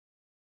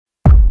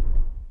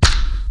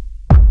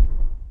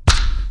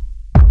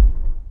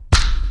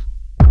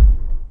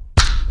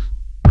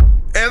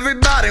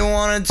Everybody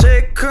wanna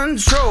take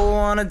control,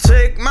 wanna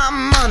take my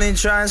money,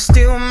 try and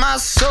steal my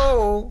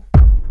soul.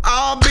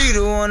 I'll be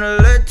the one to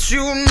let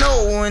you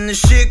know when the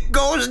shit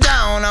goes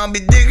down, I'll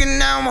be digging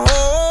down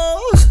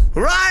holes.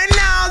 Right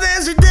now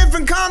there's a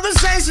different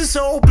conversation,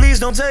 so please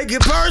don't take it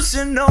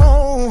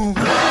personal.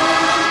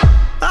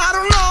 I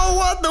don't know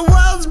what the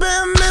world's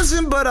been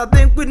missing, but I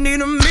think we need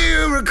a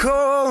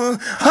miracle.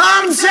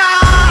 I'm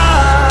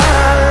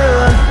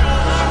tired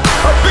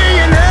of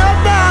being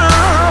held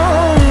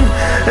down,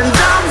 and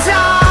I'm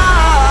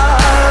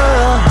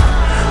tired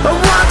of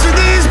watching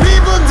these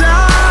people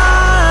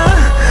die.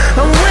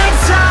 And we're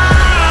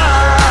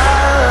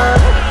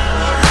tired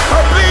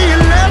of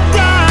being let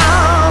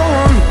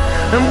down,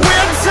 and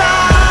we're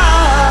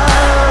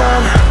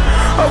tired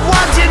of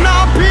watching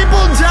our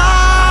people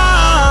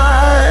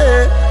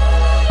die.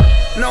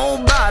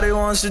 Nobody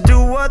wants to do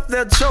what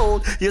they're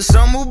told. You're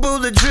some who pull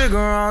the trigger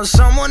on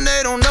someone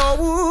they don't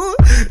know.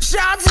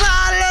 Shots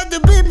fired, let the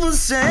people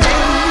sing.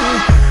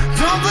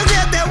 Don't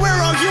forget that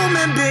we're all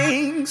human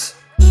beings.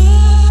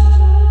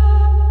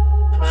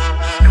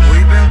 And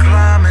we've been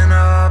climbing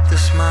up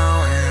this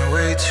mountain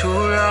way too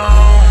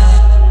long.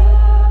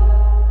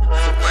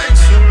 Way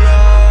too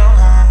long.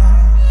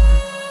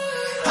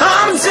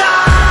 I'm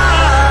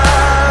tired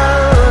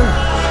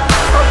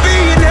of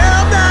being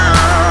held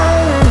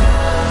down,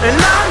 and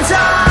I'm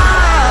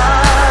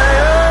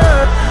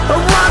tired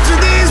of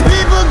watching these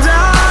people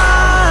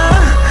die.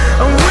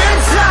 And we're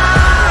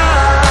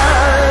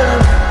tired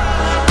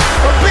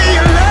of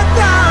being let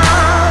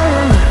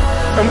down,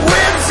 and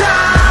we're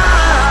tired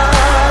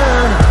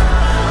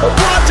of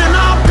watching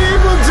our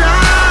people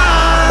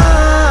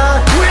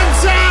die. We're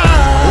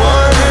tired.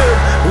 What if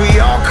we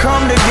all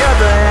come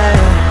together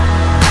and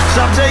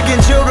stop taking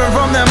children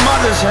from their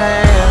mother's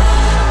hands,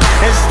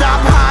 and stop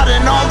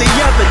hiding all the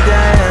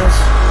evidence?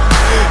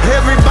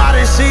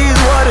 Everybody sees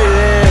what it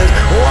is.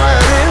 What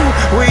if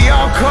we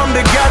all come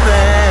together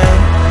and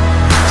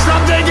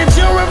stop taking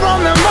children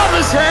from their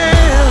mother's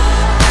hands,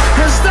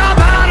 and stop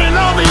hiding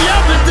all the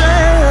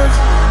evidence?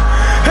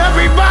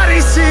 Everybody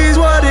sees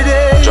what it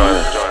is.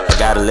 Joyner, I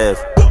gotta live.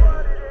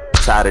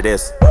 Tired of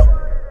this.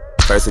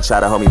 First they try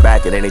to hold me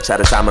back, and then they try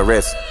to tie my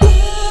wrist.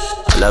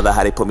 I love it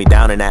how they put me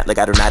down and act like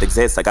I do not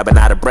exist, like I've been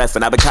out of breath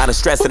and I've been kinda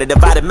stressed in a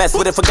divided mess.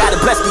 What if I God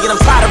bless me and I'm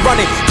tired of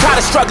running, tired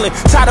of struggling,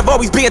 tired of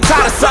always being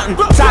tired of something,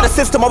 tired of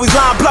system always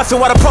lying bluffing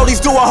while the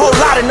police do a whole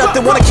lot of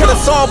nothing. Wanna kill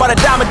us all by the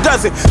dime a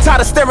dozen. Tired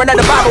of staring at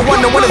the Bible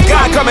wondering when is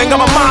God coming. Got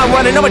my mind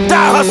running, I'm a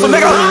die hustle,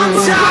 nigga. I'm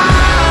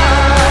tired